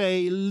sent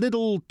a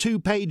little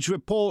 2-page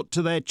report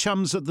to their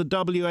chums at the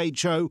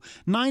WHO,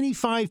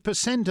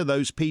 95% of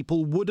those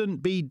people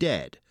wouldn't be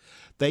dead.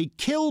 They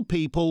kill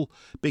people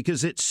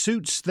because it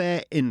suits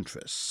their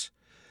interests.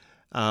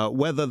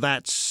 Whether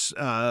that's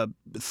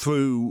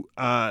through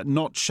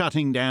not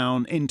shutting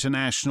down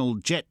international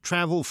jet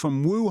travel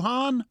from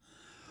Wuhan,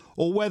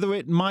 or whether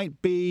it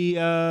might be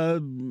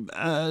via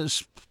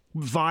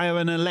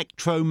an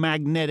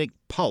electromagnetic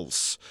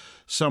pulse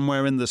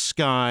somewhere in the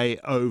sky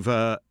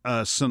over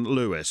St.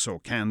 Louis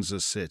or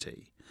Kansas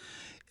City.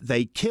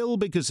 They kill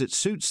because it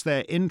suits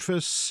their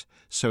interests,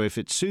 so if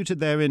it suited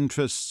their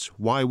interests,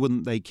 why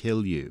wouldn't they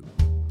kill you?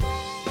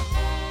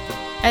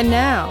 And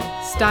now,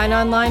 Stein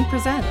Online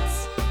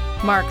presents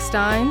Mark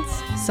Stein's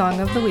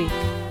Song of the Week.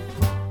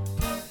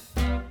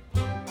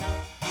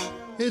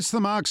 It's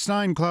the Mark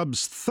Stein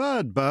Club's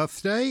 3rd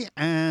birthday,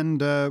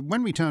 and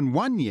when we turned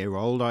 1 year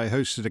old, I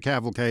hosted a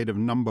cavalcade of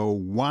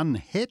 #1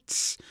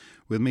 hits,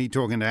 with me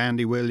talking to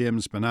Andy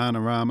Williams,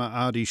 Bananarama,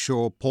 Artie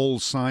Shaw, Paul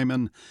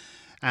Simon,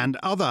 and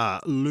other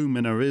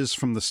luminaries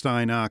from the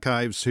Stein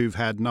archives who've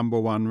had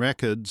 #1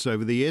 records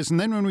over the years. And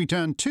then when we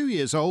turned 2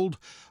 years old,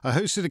 I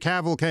hosted a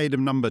cavalcade of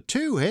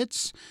 #2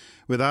 hits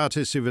with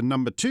artists who've had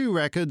 #2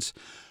 records.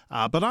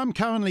 But I'm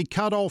currently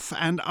cut off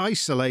and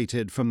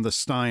isolated from the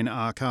Stein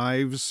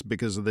archives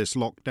because of this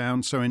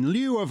lockdown. So in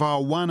lieu of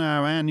our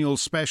 1-hour annual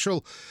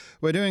special,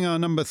 we're doing our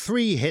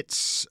 #3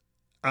 hits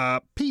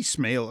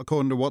piecemeal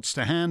according to What's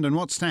to Hand. And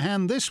What's to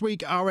Hand this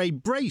week are a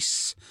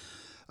brace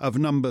of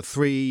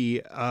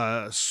 #3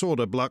 sort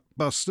of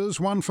blockbusters,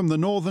 one from the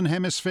Northern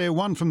Hemisphere,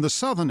 one from the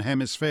Southern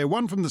Hemisphere,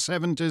 one from the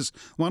 70s,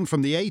 one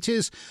from the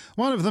 80s.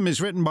 One of them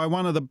is written by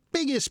one of the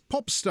biggest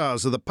pop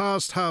stars of the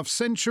past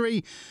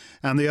half-century,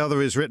 and the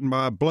other is written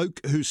by a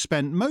bloke who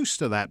spent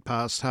most of that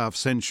past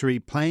half-century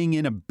playing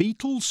in a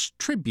Beatles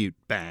tribute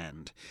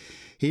band.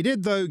 He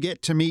did, though,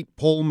 get to meet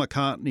Paul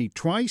McCartney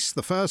twice.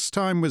 The first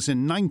time was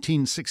in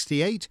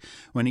 1968,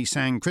 when he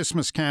sang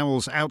Christmas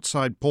carols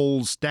outside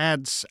Paul's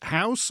dad's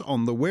house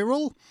on the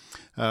Wirral,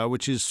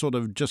 which is sort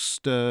of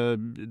just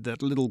that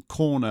little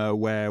corner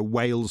where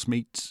Wales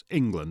meets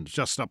England,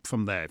 just up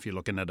from there, if you're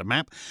looking at a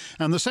map.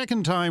 And the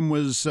second time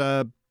was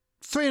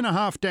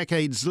 3.5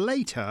 decades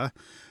later,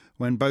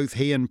 when both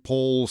he and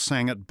Paul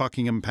sang at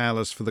Buckingham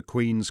Palace for the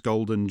Queen's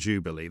Golden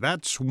Jubilee.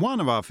 That's one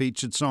of our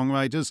featured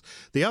songwriters.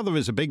 The other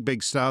is a big,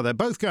 big star. They're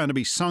both going to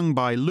be sung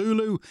by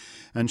Lulu,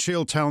 and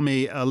she'll tell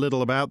me a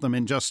little about them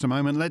in just a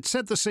moment. Let's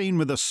set the scene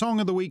with a song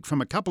of the week from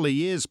a couple of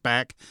years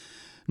back.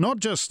 Not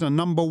just a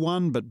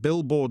 #1, but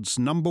Billboard's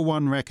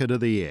 #1 record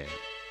of the year.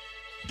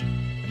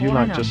 Would you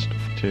like just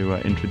to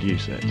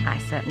introduce it? I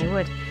certainly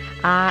would.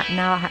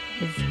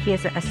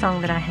 Here's a song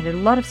that I had a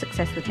lot of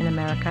success with in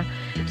America,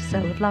 so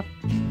I would love.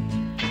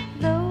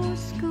 Those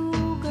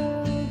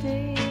schoolgirl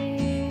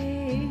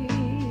days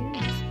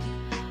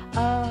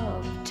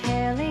of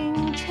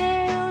telling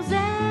tales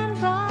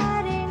and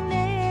writing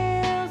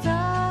nails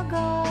are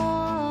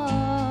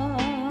gone,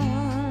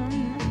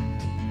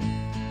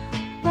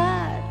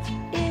 but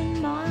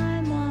in my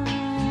mind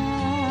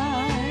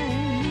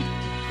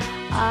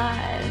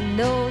I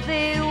know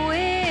they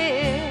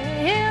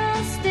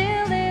will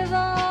still live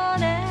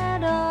on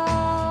and on.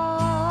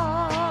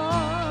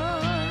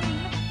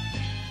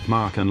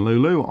 Mark and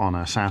Lulu on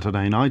a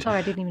Saturday night. Sorry,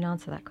 I didn't even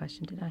answer that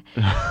question, did I?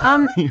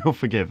 You're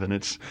forgiven.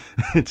 It's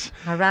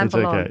I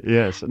ramble okay. on.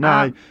 Yes.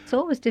 No. It's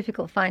always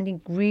difficult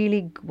finding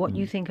really what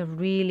you think are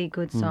really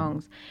good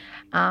songs.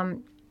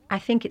 I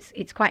think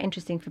it's quite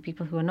interesting for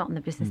people who are not in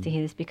the business to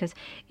hear this, because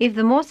if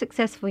the more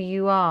successful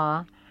you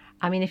are,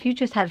 I mean, if you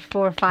just had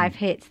 4 or 5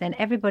 hits, then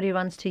everybody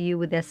runs to you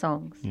with their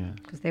songs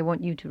because they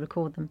want you to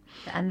record them.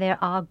 And there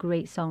are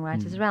great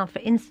songwriters around. For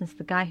instance,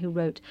 the guy who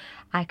wrote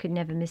I Could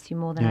Never Miss You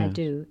More Than I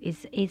Do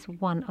is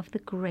one of the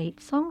great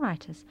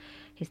songwriters.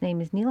 His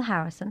name is Neil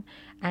Harrison,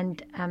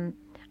 and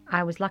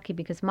I was lucky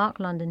because Mark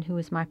London, who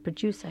was my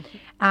producer,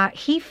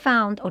 he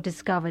found or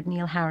discovered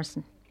Neil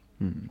Harrison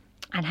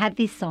and had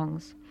these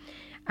songs.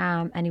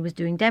 And he was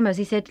doing demos.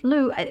 He said,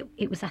 Lou,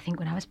 it was, I think,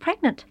 when I was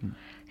pregnant.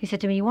 He said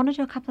to me, you want to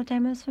do a couple of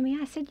demos for me?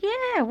 I said,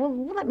 yeah, well,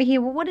 let me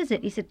hear. Well, what is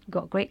it? He said,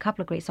 got a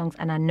couple of great songs,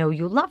 and I know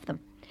you'll love them.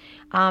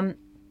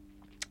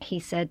 He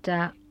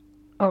said,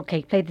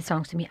 okay, played the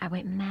songs to me. I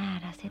went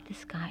mad. I said,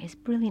 this guy is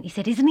brilliant. He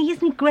said, isn't he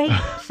great?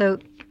 So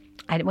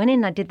I went in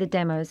and I did the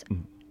demos,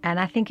 and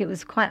I think it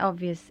was quite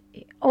obvious,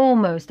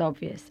 almost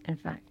obvious, in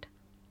fact.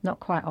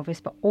 Not quite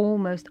obvious, but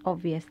almost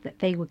obvious that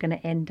they were going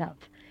to end up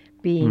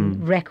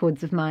being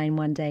records of mine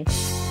one day.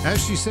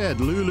 As she said,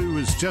 Lulu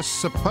was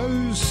just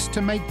supposed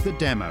to make the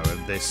demo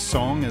of this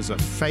song as a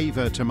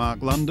favour to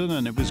Mark London,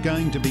 and it was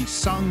going to be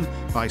sung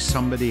by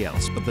somebody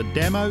else. But the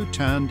demo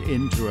turned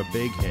into a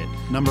big hit.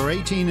 Number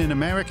 18 in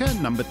America,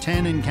 number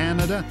 10 in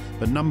Canada,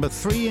 but number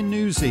 3 in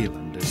New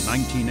Zealand in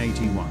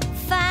 1981.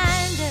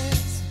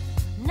 Finders,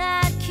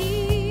 not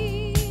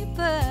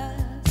keepers,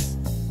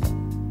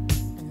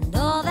 and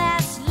all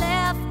that's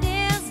left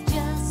is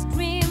just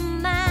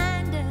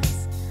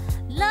reminders.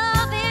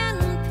 Love in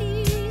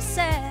pieces,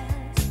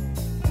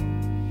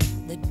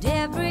 the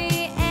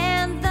debris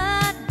and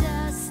the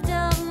dust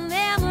of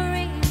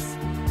memories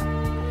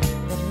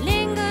that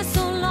linger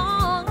so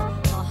long,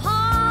 the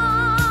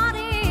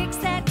heartaches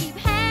that keep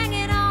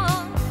hanging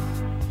on,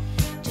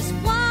 just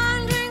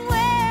wondering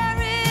where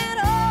it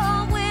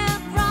all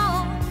went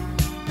wrong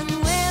and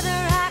whether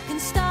I can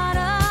start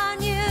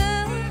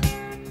anew.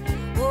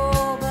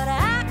 Oh, but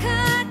I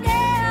could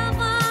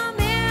never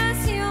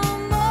miss you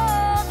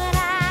more than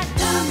I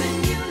do.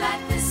 Loving you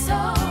like this, so I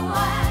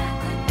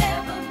could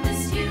never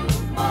miss you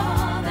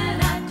more than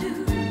I do.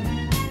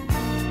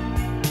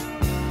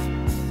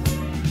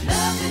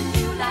 Loving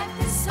you like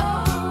this, so I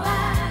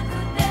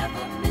could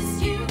never miss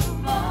you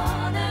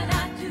more than I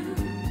do.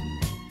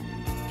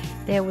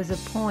 There was a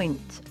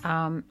point,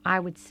 I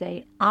would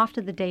say,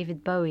 after the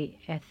David Bowie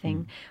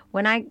thing,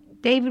 when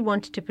David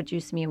wanted to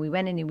produce me, and we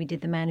went in and we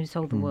did The Man Who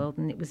Sold the World,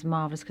 and it was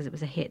marvelous because it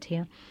was a hit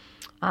here.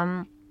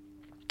 Then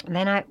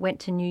I went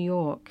to New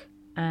York,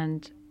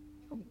 and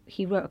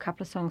he wrote a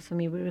couple of songs for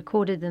me. We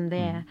recorded them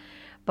there.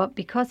 But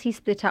because he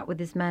split up with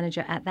his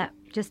manager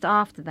just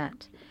after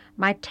that,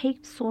 my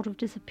tapes sort of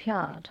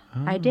disappeared.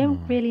 I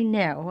don't really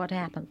know what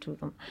happened to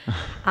them.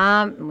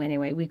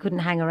 Anyway, we couldn't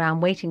hang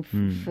around waiting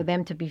for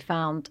them to be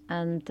found.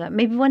 And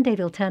maybe one day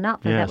they'll turn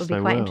up, and that would be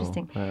quite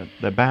interesting.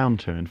 They're bound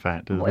to, in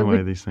fact, the It way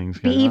would these things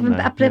go.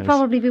 They'll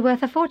probably be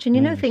worth a fortune.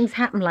 You know, things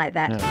happen like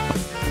that.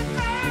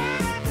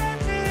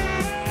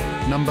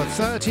 Number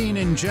 13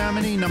 in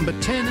Germany, number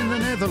 10 in the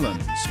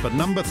Netherlands, but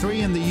number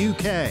 3 in the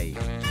UK.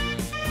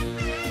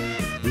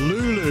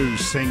 Lulu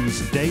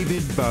sings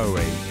David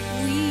Bowie.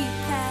 We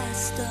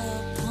passed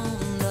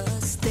upon the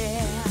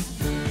stair.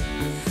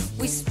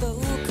 We spoke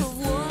of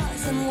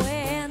wars and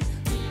when,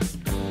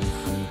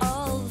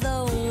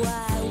 although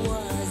I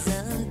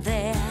wasn't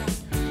there.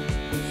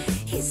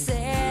 He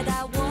said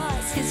I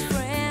was his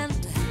friend,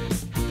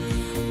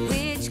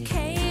 which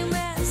came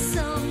as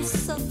some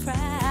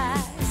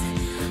surprise.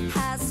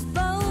 I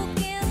spoke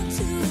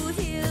into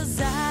his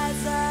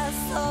eyes. I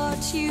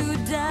thought you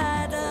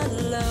died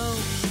alone.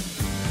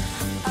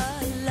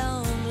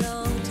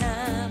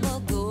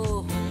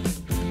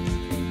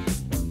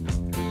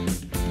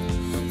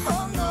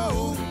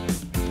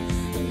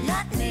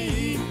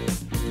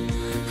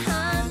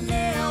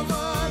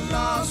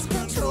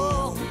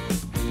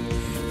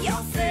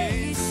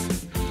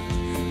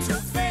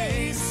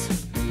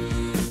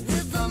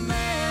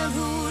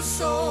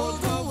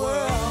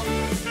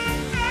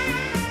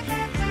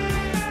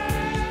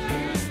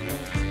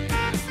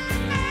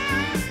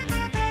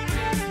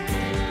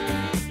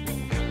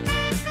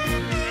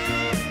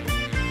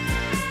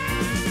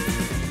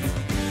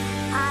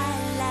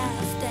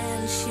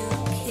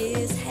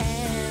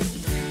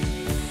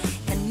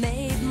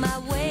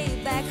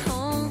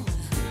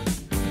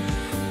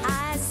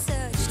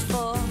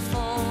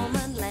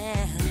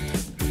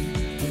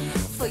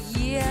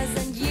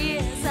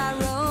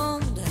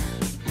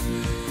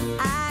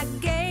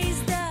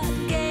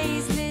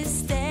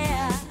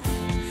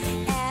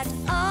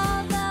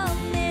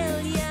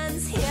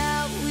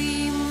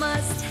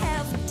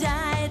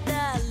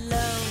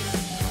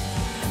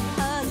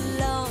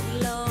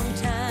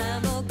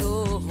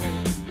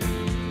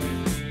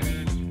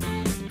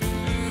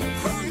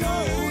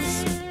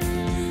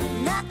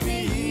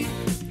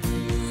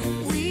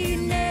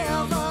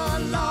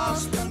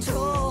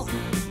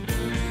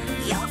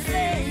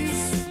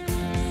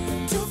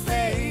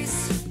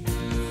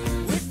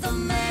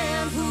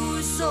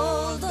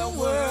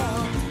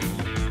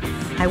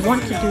 I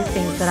want to do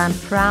things that I'm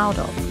proud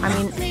of. I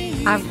mean,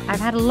 I've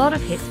had a lot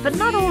of hits, but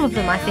not all of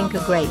them I think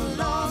are great.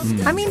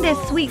 I mean, they're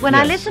sweet. When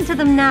I listen to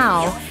them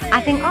now,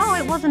 I think, oh,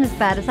 it wasn't as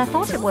bad as I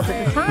thought it was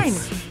at the time.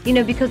 You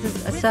know, because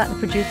a certain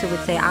producer would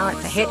say, oh,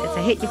 it's a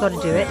hit, you got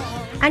to do it.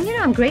 And, you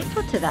know, I'm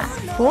grateful to that,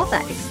 for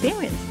that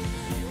experience.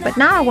 But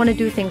now I want to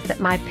do things that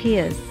my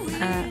peers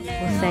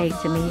will say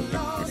to me,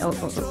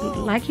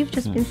 like you've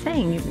just been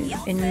saying,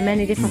 in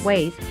many different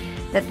ways,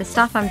 that the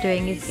stuff I'm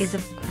doing is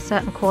of a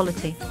certain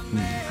quality.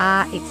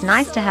 It's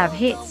nice to have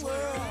hits.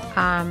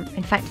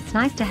 In fact, it's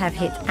nice to have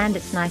hits, and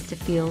it's nice to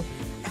feel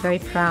very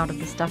proud of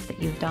the stuff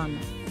that you've done.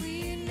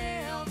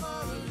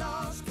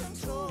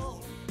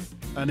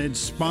 An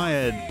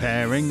inspired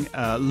pairing,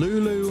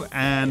 Lulu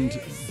and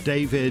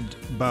David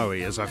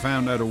Bowie. As I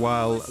found out a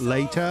while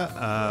later,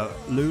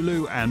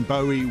 Lulu and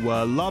Bowie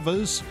were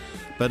lovers,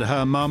 but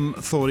her mum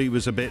thought he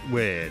was a bit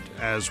weird,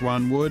 as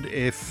one would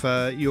if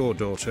your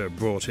daughter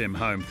brought him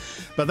home.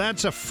 But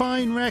that's a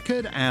fine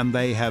record, and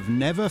they have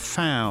never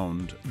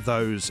found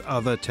those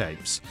other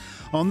tapes.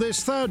 On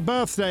this third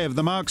birthday of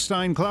the Mark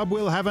Stein Club,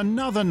 we'll have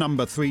another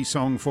number 3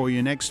 song for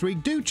you next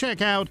week. Do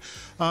check out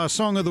our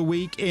Song of the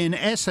Week in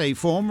essay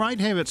form right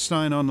here at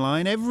Stein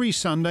Online every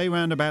Sunday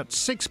around about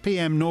 6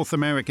 p.m. North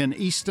American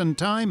Eastern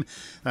Time.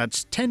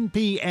 That's 10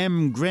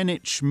 p.m.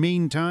 Greenwich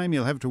Mean Time.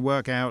 You'll have to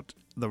work out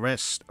the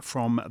rest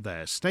from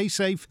there. Stay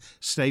safe,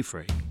 stay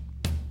free.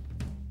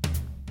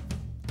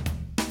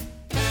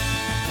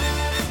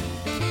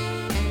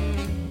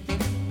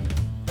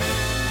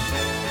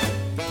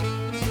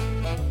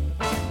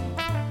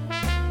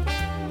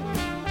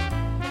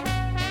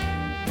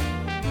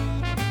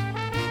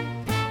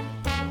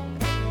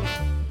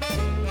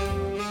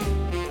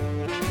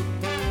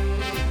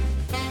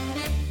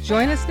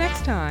 Join us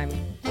next time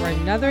for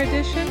another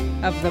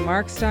edition of The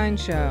Mark Stein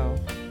Show.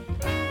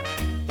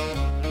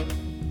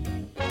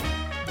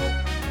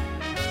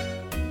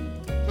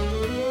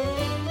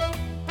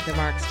 The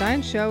Mark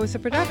Stein Show is a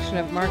production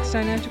of Mark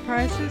Stein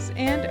Enterprises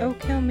and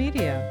Oak Hill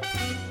Media.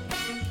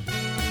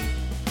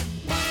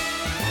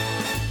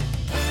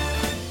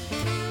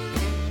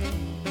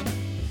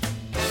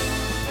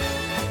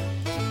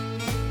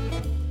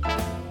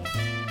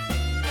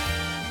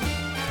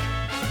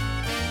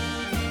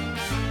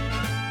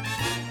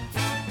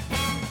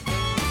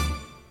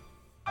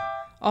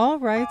 All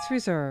rights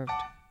reserved.